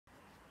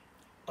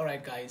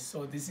Alright guys,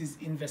 so this is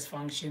inverse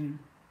function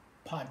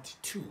part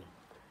 2.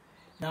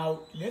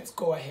 Now let's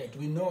go ahead.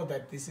 We know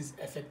that this is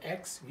f at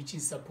x, which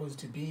is supposed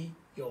to be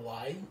your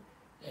y,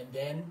 and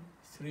then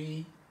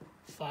 3,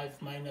 5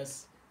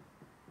 minus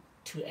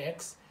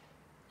 2x,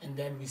 and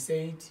then we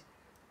said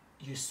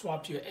you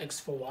swap your x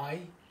for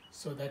y,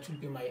 so that will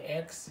be my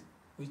x,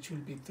 which will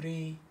be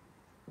 3,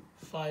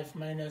 5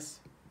 minus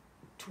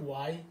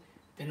 2y.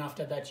 Then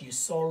after that you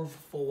solve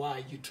for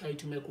y, you try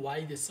to make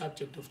y the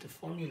subject of the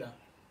formula,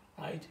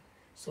 right?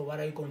 So what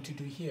are you going to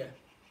do here?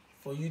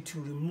 For you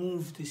to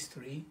remove this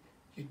 3,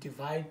 you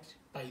divide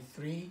by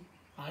 3,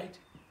 right?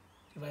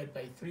 Divide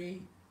by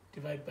 3,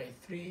 divide by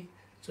 3.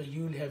 So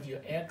you will have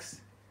your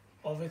x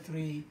over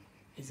 3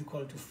 is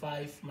equal to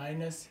 5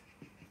 minus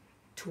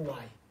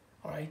 2y,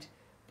 all right?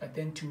 But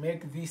then to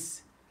make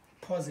this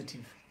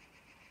positive,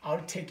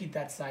 I'll take it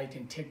that side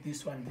and take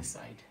this one this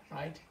side,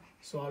 right?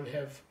 So I'll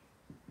have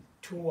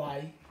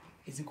 2y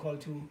is equal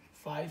to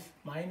 5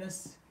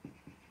 minus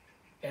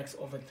x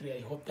over 3.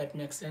 I hope that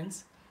makes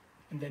sense.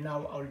 And then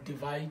now I'll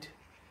divide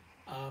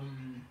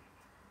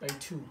by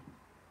 2.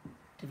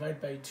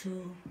 Divide by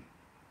 2,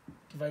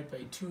 divide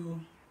by 2,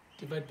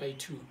 divide by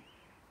 2,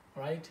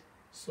 right?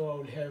 So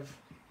I'll have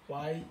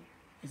y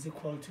is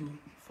equal to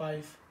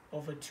 5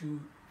 over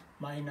 2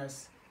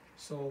 minus,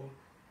 so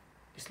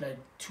it's like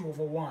 2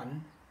 over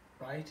 1,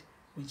 right?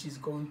 Which is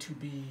going to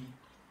be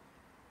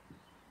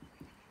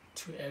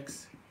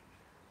 2x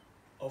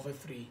over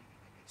 3.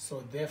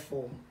 So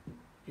therefore,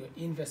 your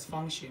inverse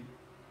function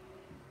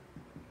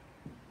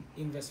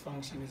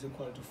is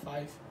equal to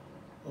 5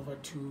 over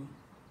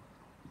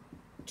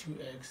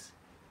 2x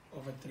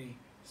over 3.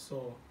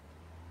 So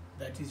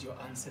that is your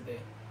answer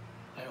there.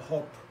 I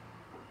hope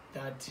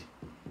that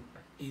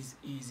is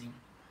easy.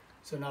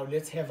 So now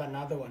let's have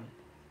another one.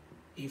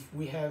 If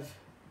we have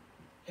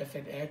f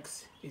at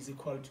x is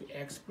equal to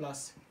x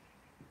plus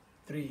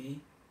 3,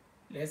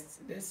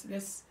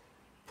 let's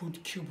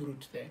put cube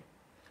root there.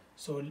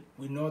 So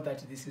we know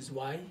that this is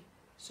y,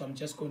 so I'm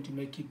just going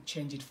to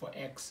change it for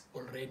x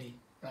already,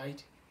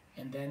 right?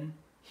 And then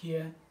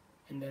here,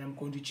 and then I'm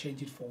going to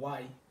change it for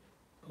y,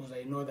 because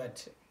I know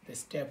that the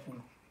step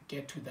will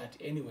get to that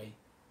anyway.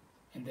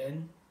 And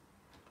then,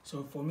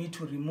 so for me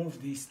to remove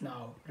this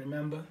now,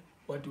 remember,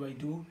 what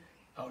do?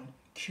 I'll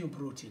cube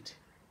root it,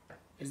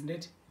 isn't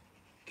it?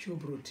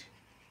 Cube root.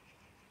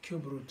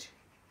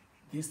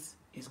 This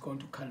is going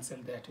to cancel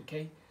that,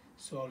 okay?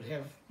 So I'll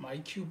have my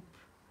cube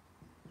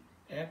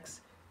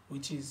x,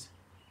 which is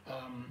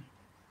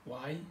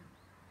y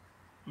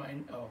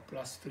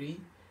plus 3,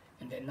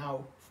 and then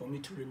now for me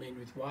to remain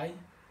with y,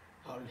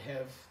 I'll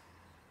have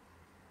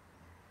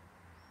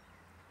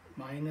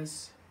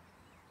minus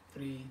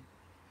 3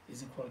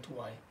 is equal to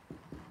y.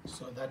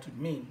 So that would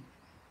mean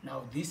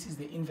now this is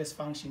the inverse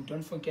function.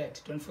 Don't forget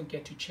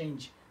to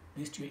change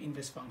this to your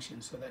inverse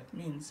function. So that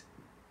means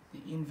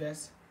the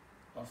inverse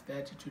of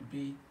that, it would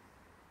be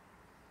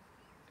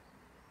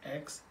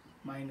x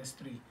minus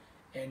 3.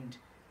 And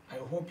I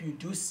hope you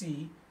do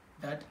see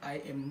that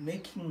I am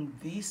making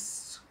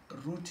this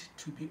root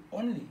to be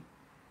only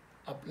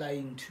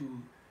applying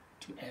to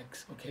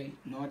x, okay,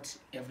 not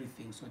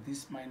everything. So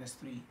this minus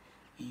 3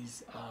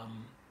 is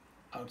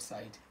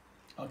outside.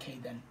 Okay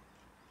then,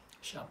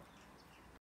 sharp.